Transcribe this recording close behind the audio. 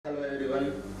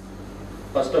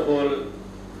First of all,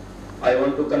 I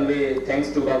want to convey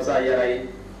thanks to Babsa IARI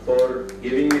for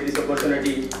giving me this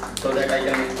opportunity so that I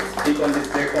can speak on this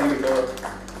platform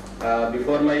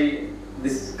before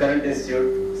this current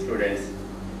institute students.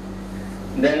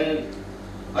 Then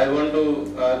I want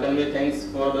to convey thanks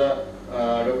for the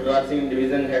Dr. Raj Singh,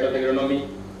 Division Head of Agronomy,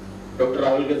 Dr.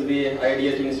 Rahul,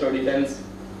 IADS Minister of Defence,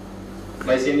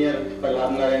 my senior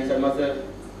Prahlad Narayan Sharma sir,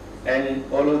 and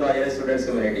all of the IAS students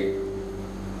community.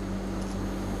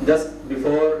 Just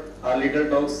before our little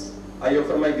talks, I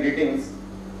offer my greetings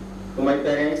to my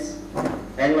parents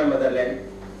and my motherland.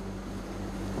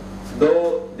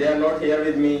 Though they are not here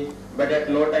with me, but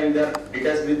at no time they are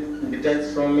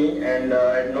detached from me, and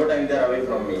at no time they are away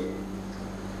from me.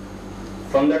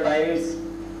 From the times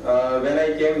when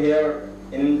I came here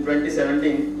in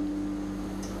 2017,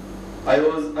 I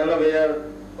was unaware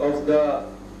of the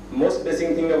most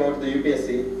basic thing about the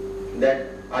UPSC, that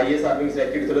IAS are being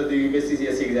selected through the UPSC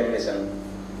CSC examination.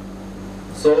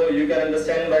 So you can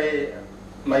understand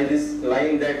by this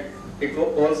line that it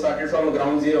all started from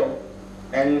ground zero,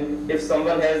 and if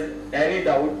someone has any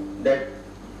doubt that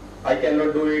I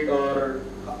cannot do it or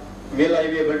will I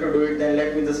be able to do it, then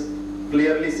let me just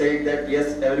clearly say that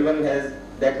yes, everyone has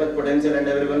that much potential and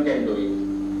everyone can do it.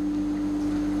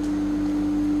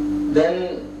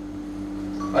 Then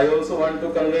I also want to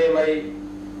convey my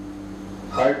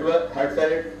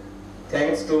heartfelt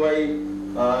thanks to my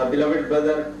beloved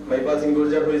brother, Maipal Singh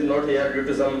Gurjar, who is not here due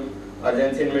to some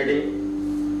urgency in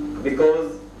meeting,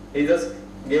 because he just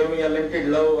gave me unlimited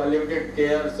love, unlimited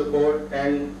care, support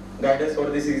and guidance for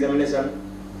this examination,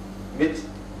 which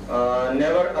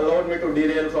never allowed me to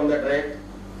derail from the track,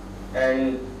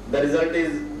 and the result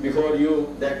is before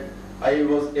you that I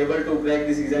was able to crack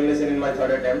this examination in my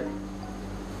third attempt.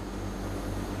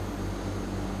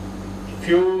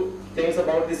 Few things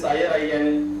about this IARI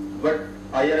and what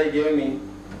IARI gave me.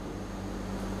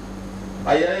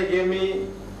 IARI gave me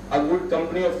a good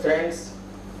company of friends,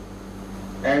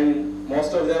 and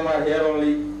most of them are here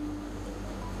only.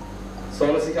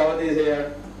 Sonu Sikhawat is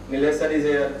here, Nilesh sir is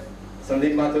here,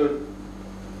 Sandeep Mathur.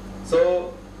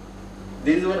 So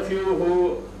these were few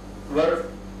who were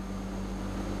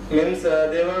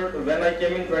they were when I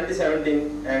came in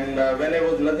 2017, and when I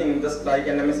was nothing, just like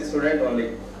an MSc student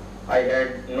only. I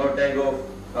had no tag of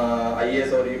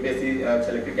IAS or UPSC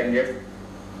selected candidates.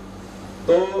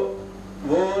 तो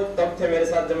वो तब थे मेरे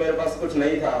साथ जब मेरे पास कुछ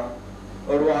नहीं था,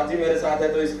 और वो आज ही मेरे साथ है,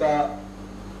 तो इसका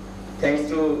thanks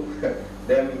to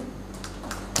them.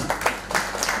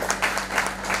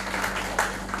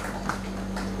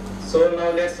 So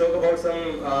now let's talk about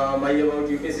my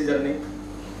UPSC journey.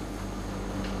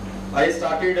 I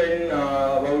started in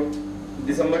about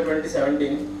December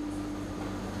 2017,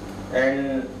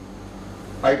 and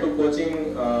I took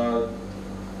coaching.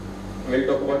 We'll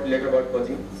talk about later about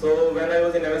coaching. So when I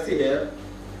was in MSc here,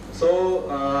 so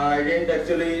I didn't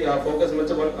actually focus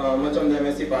much on the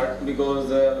MSc part, because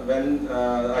when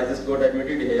I just got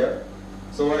admitted here,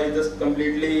 so I just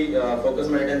completely focused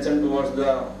my attention towards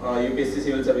the UPSC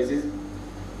civil services.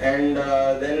 And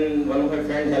then one of my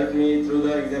friends helped me through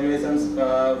the examinations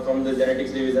from the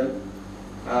genetics division.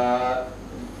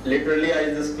 Literally, I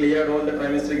just cleared all the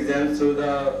trimester exams through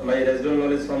my residual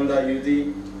knowledge from the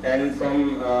UG and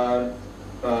from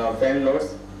fan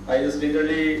notes. I just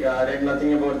literally read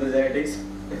nothing about the genetics.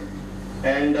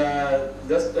 And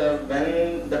just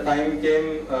when the time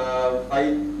came,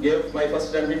 I gave my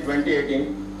first attempt in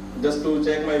 2018 just to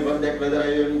check my work, that whether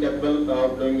I am capable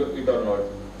of doing it or not.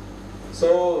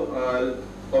 So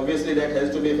obviously that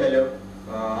has to be a failure.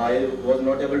 I was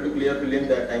not able to clear prelims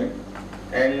that time,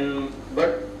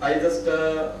 but I just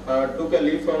took a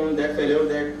leap from that failure,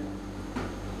 that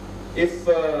if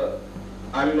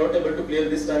I'm not able to clear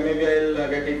this time, maybe I'll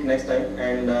get it next time.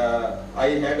 And I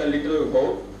had a little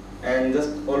hope and just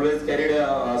always carried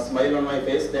a smile on my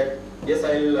face that yes,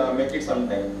 I'll make it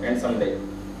sometime and someday.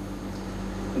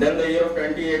 Then the year of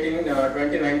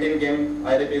 2019 came.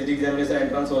 IARI Ph.D. examination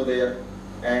entrance was there,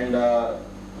 and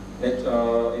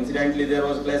incidentally there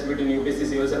was clash between UPSC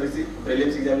civil service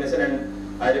prelims examination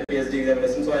and IARI Ph.D.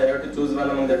 examination, so I had to choose one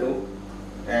among the two.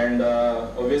 And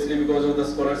obviously because of the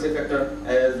scholarship factor,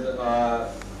 as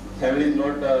family is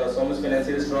not so much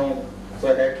financially strong, so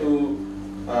I had to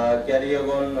carry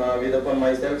on upon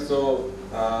myself. So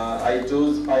I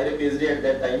chose IARI PhD at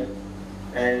that time,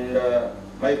 and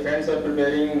my friends were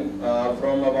preparing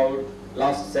from about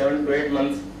last 7 to 8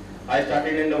 months. I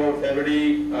started in about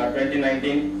February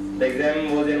 2019. The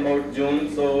exam was in about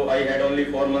June, so I had only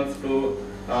 4 months to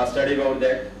study about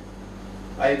that.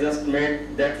 I just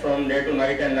made that from day to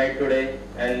night and night to day,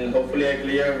 and hopefully I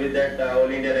clear with that All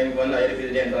India Rank 1 IARI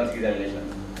PhD entrance examination.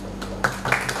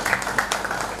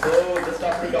 So just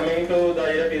after coming to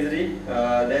the Ph.D.,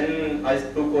 then I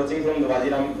took coaching from the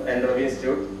Wajiram and Ravi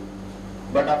Institute.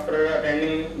 But after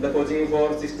attending the coaching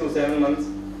for 6 to 7 months,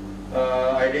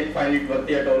 I didn't find it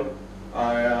worthy at all.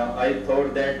 I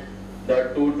thought that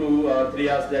the 2 to 3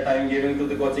 hours that I am giving to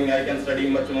the coaching, I can study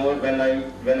much more when I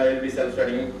will be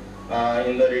self-studying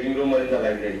in the reading room or in the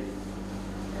library.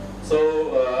 So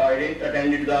I didn't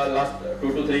attend the last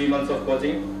 2 to 3 months of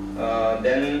coaching.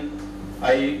 Then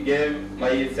I gave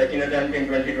my second attempt in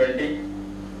 2020.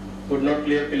 Could not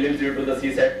clear prelims due to the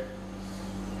CSAT.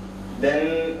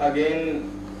 Then again,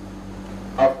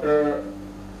 after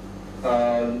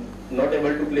not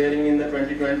able to clearing in the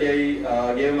 2020,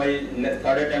 I gave my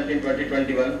third attempt in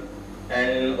 2021,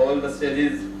 and all the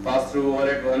stages passed through all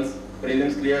at once.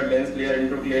 Prelims cleared, mains cleared,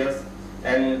 intro clears,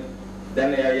 and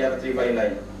then IAR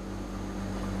 359.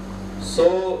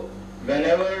 So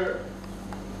whenever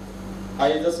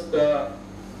I just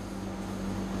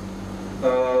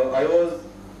I was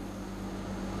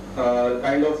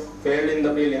kind of failed in the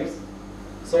prelims,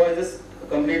 so I just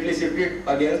completely shifted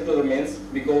against to the mains,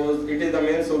 because it is the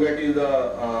mains who get you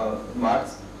the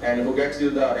marks and who gets you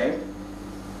the rank.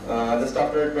 Just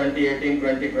after 2018,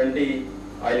 2020,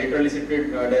 I literally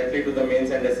shifted directly to the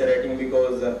mains and essay writing,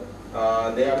 because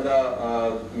they are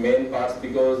the main parts,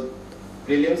 because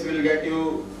prelims will get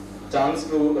you chance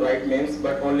to write mains,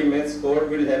 but only mains score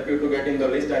will help you to get in the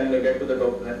list and get to the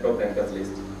top rankers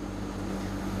list.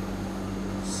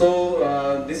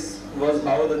 So this was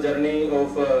how the journey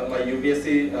of my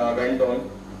UPSC went on.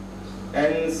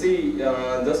 And see,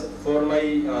 just for my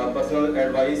personal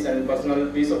advice and personal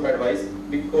piece of advice,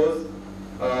 because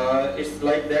it's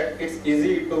like that, it's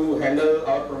easy to handle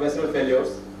our professional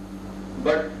failures,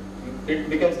 but it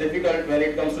becomes difficult when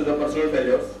it comes to the personal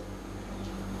failures.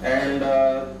 And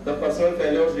the personal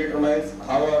failures determines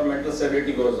how our mental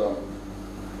stability goes on.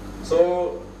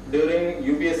 So during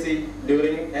UPSC,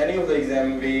 during any of the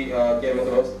exam we came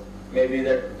across, maybe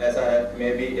that SRF,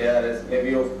 maybe ARS,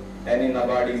 maybe of any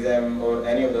NABARD exam or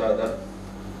any of the other,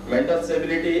 mental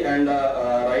stability and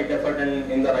right effort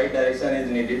and in the right direction is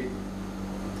needed.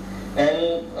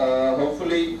 And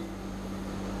hopefully,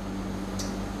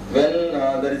 when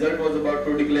the result was about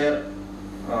to declare,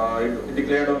 it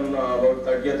declared on about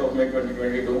 30th of May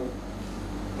 2022.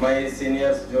 My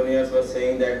seniors, juniors were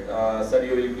saying that, sir,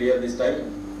 you will clear this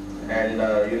time and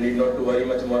you need not to worry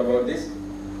much more about this.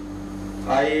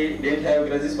 I didn't have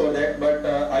grudges for that, but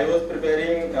I was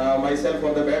preparing myself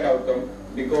for the bad outcome,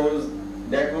 because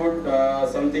that would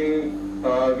something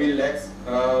we lack.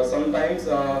 Sometimes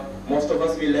most of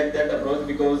us will lack that approach,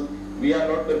 because we are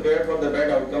not prepared for the bad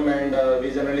outcome, and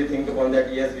we generally think upon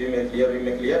that, yes, we may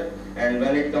clear. And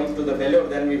when it comes to the failure,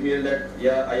 then we feel that,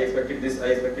 yeah, I expected this,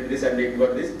 and it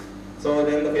got this. So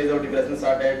then the phase of depression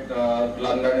started.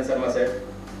 Narayana Sharma said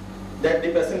that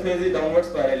depression phase is downward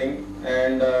spiraling,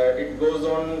 and it goes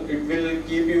on, it will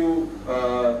keep you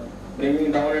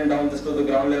bringing down and down just to the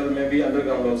ground level, maybe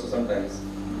underground also sometimes.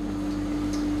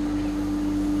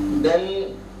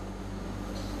 Then,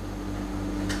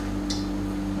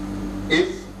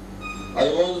 if I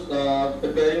was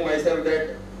preparing myself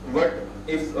that what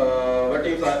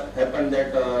if happened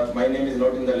that my name is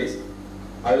not in the list,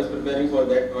 I was preparing for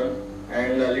that one,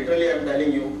 and literally I am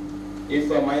telling you, if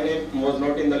my name was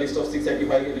not in the list of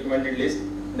 685 recommended list,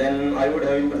 then I would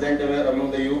have been present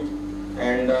among the youth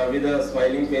and with a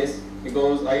smiling face,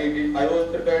 because I was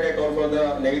prepared at all for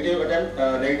the negative attempt,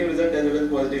 negative result as well as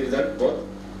positive result both.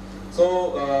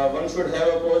 So one should have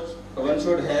approach, one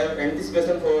should have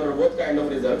anticipation for both kind of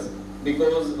results,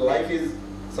 because life is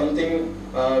something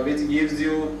which gives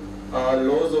you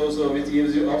lows also, which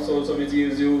gives you ups also, which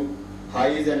gives you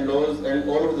highs and lows and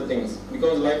all of the things,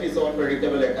 because life is so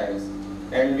unpredictable at times,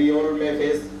 and we all may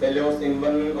face failures in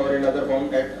one or another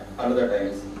form at another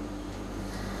times.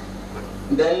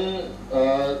 Then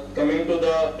coming to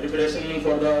the preparation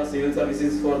for the civil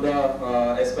services for the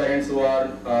aspirants who are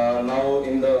now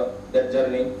in that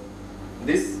journey,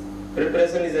 this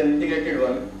preparation is an integrated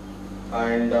one,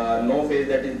 and no phase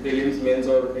that is prelims, mains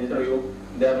or interview,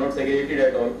 they are not segregated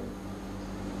at all.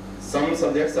 Some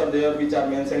subjects are there which are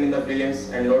mentioned in the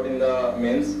prelims and not in the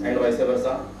mains, and vice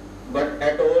versa. But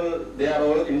at all, they are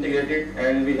all integrated,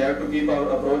 and we have to keep our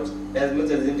approach as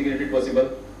much as integrated possible.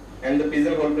 And the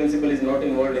pigeonhole principle is not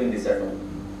involved in this at all.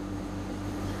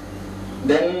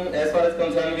 Then, as far as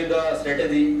concerned with the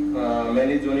strategy,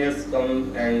 many juniors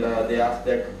come and they ask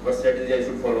that what strategy I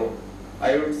should follow.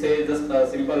 I would say just a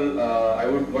simple, I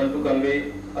would want to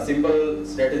convey a simple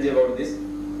strategy about this.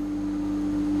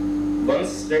 One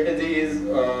strategy is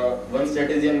one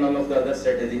strategy and none of the other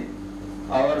strategy.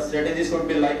 Our strategy should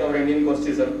be like our Indian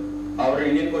Constitution, our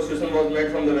Indian constitution was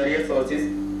made from the various sources,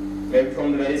 maybe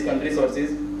from the various country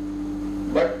sources,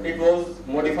 but it was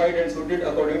modified and suited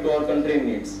according to our country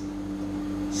needs.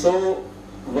 So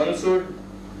one should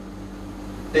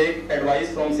take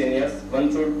advice from seniors,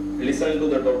 one should listen to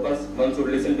the toppers, one should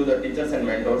listen to the teachers and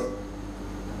mentors,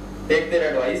 take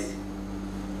their advice,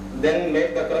 then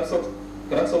make the crux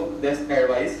of this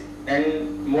advice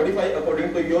and modify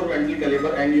according to your mental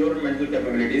caliber and your mental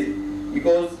capabilities,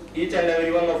 because each and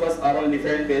every one of us are on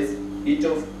different pace, each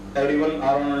of everyone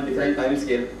are on a different time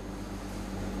scale.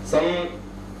 Some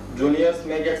juniors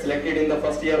may get selected in the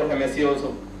first year of MSc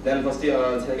also, then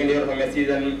second year of MSc,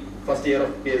 then first year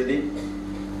of Ph.D.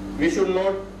 We should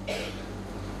not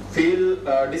feel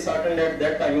disheartened at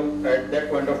that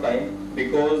point of time,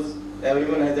 because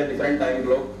everyone has a different time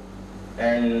clock,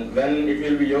 and when it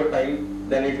will be your time,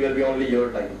 then it will be only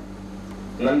your time.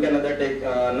 None can take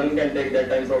that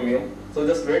time from you. So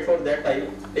just wait for that time.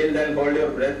 Till then, hold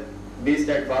your breath, be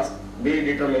steadfast, be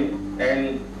determined,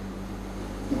 and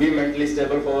be mentally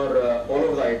stable for all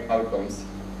of the outcomes.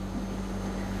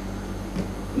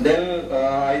 Then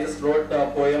I just wrote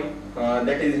a poem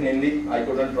that is in Hindi. I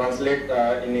couldn't translate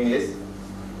in English.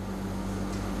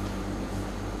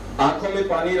 आंखों में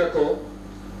पानी रखो,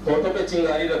 होठों पे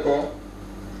चिंगारी रखो,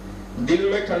 दिल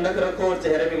में ठंडक रखो और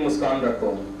चेहरे पे मुस्कान रखो।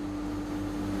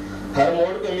 हर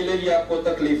मोड़ पे मिलेगी आपको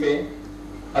तकलीफें,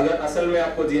 अगर असल में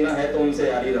आपको जीना है तो उनसे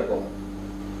यारी रखो।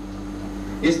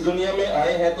 इस दुनिया में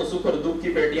आए हैं तो सुख और दुख की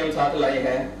पेटी हम साथ लाए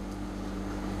हैं।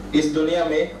 इस दुनिया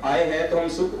में आए हैं तो हम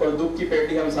सुख और दुख की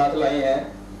पेटी हम साथ लाए हैं।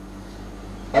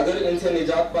 अगर इनसे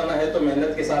निजात पाना है तो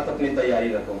मेहनत के साथ अपनी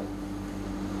तैयारी रखो।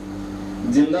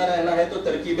 जिंदा रहना है तो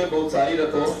तरकीबें बहुत सारी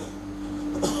रखो।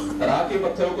 राह के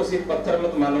पत्थरों को सिर्फ पत्थर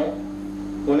मत मानो,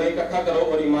 उन्हें इकट्ठा करो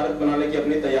और इमारत बनाने की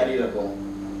अपनी तैयारी रखो।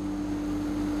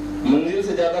 मंजिल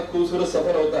से ज्यादा खूबसूरत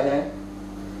सफर होता है,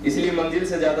 इसलिए मंजिल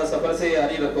से ज्यादा सफर से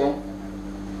यारी रखो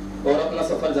और अपना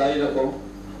सफर जारी रखो।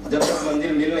 जब तक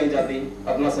मंजिल मिल नहीं जाती,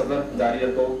 अपना सफर जारी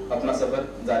रखो, अपना सफर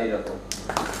जारी रखो।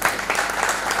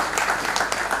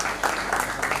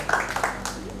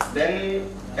 Then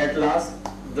at last,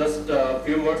 just a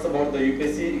few words about the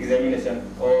UPSC examination,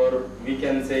 or we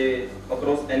can say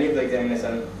across any of the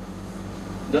examination.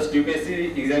 Just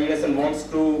UPSC examination wants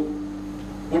to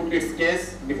put its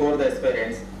case before the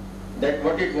aspirants, that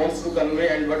what it wants to convey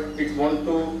and what it wants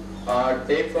to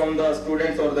take from the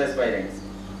students or the aspirants.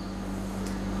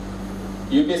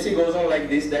 UPSC goes on like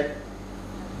this, that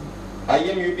I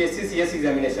am UPSC CS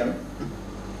examination.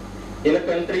 In a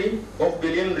country of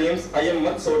billion dreams, I am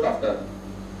much sought after.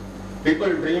 People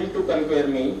dream to conquer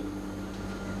me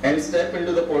and step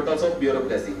into the portals of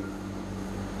bureaucracy.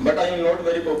 But I am not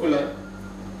very popular.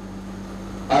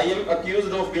 I am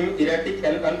accused of being erratic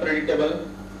and unpredictable,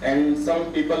 and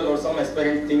some people or some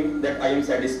aspirants think that I am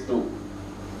sadist too.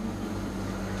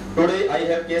 Today I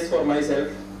have case for myself.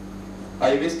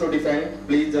 I wish to defend,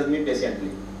 please judge me patiently.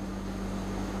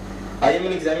 I am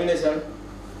in examination.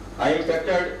 I am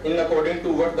factored in according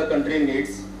to what the country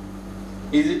needs.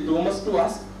 Is it too much to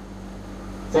ask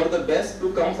for the best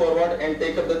to come forward and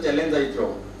take up the challenge I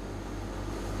throw?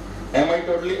 Am I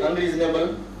totally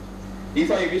unreasonable if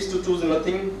I wish to choose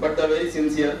nothing but the very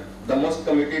sincere, the most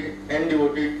committed and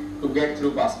devoted to get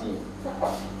through past me?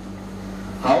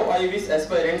 How I wish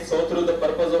aspirants saw through the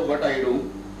purpose of what I do.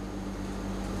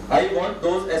 I want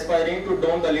those aspiring to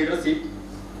don the leadership,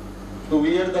 to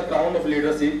wear the crown of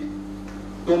leadership,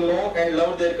 to know and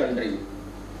love their country.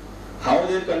 How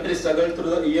their country struggled through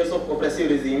the years of oppressive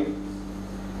regime.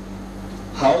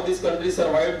 How this country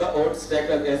survived the odds stacked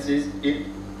against it.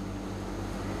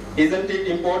 Isn't it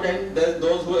important that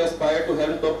those who aspire to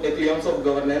helm top echelons of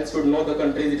governance should know the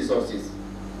country's resources?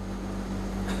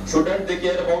 Shouldn't they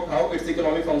care about how its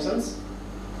economy functions?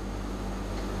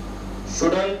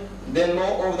 Shouldn't they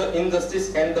know of the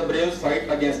injustice and the brave fight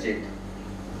against it?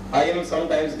 I am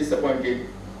sometimes disappointed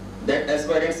that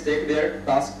aspirants take their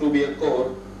task to be a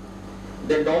core.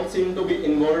 They don't seem to be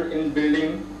involved in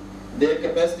building their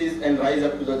capacities and rise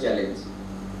up to the challenge.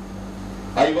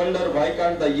 I wonder why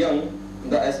can't the young,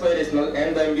 the aspirational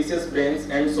and the ambitious brains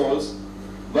and souls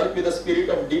work with a spirit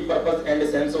of deep purpose and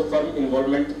a sense of firm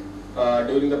involvement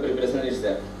during the preparation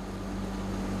itself.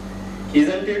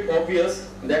 Isn't it obvious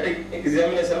that an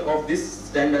examination of this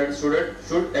standard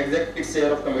should exact its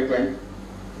share of commitment?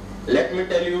 Let me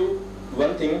tell you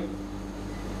one thing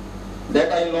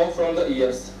that I know from the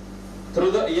years.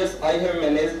 Through the years I have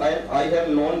managed, I have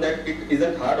known that it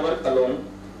isn't hard work alone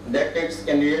that takes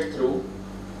candidates through.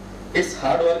 It's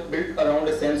hard work built around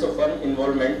a sense of firm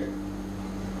involvement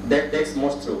that takes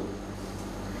most through.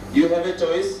 You have a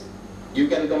choice. You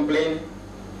can complain,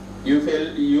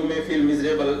 you may feel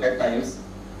miserable at times,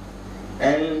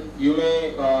 and you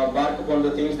may bark upon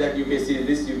the things that UPSC is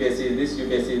this, UPSC is this,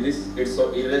 UPSC is this. It's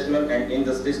so irrational and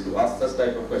injustice to ask such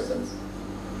type of questions.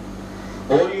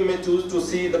 Or you may choose to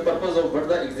see the purpose of what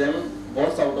the exam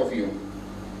wants out of you.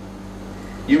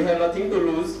 You have nothing to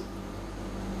lose.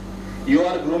 You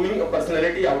are grooming a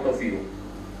personality out of you.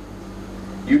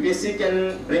 UPSC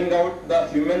can bring out the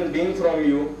human being from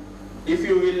you if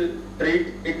you will treat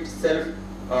itself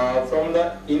from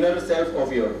the inner self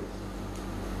of your.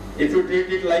 If you treat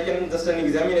it like just an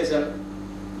examination,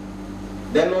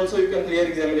 then also you can clear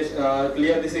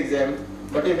this exam.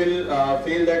 But if you will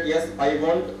feel that yes, I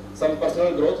want some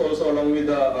personal growth also along with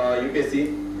the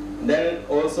UPSC, then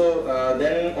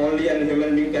only a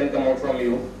human being can come out from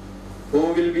you who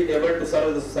will be able to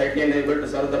serve the society and able to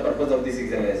serve the purpose of this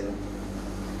examination.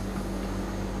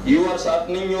 You are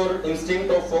sharpening your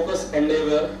instinct of focus and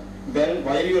endeavor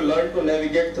while you learn to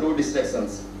navigate through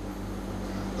distractions.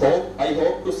 I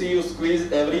hope to see you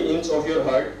squeeze every inch of your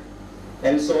heart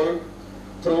and soul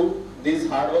through these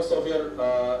hard works of your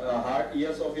hard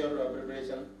years of your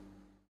preparation.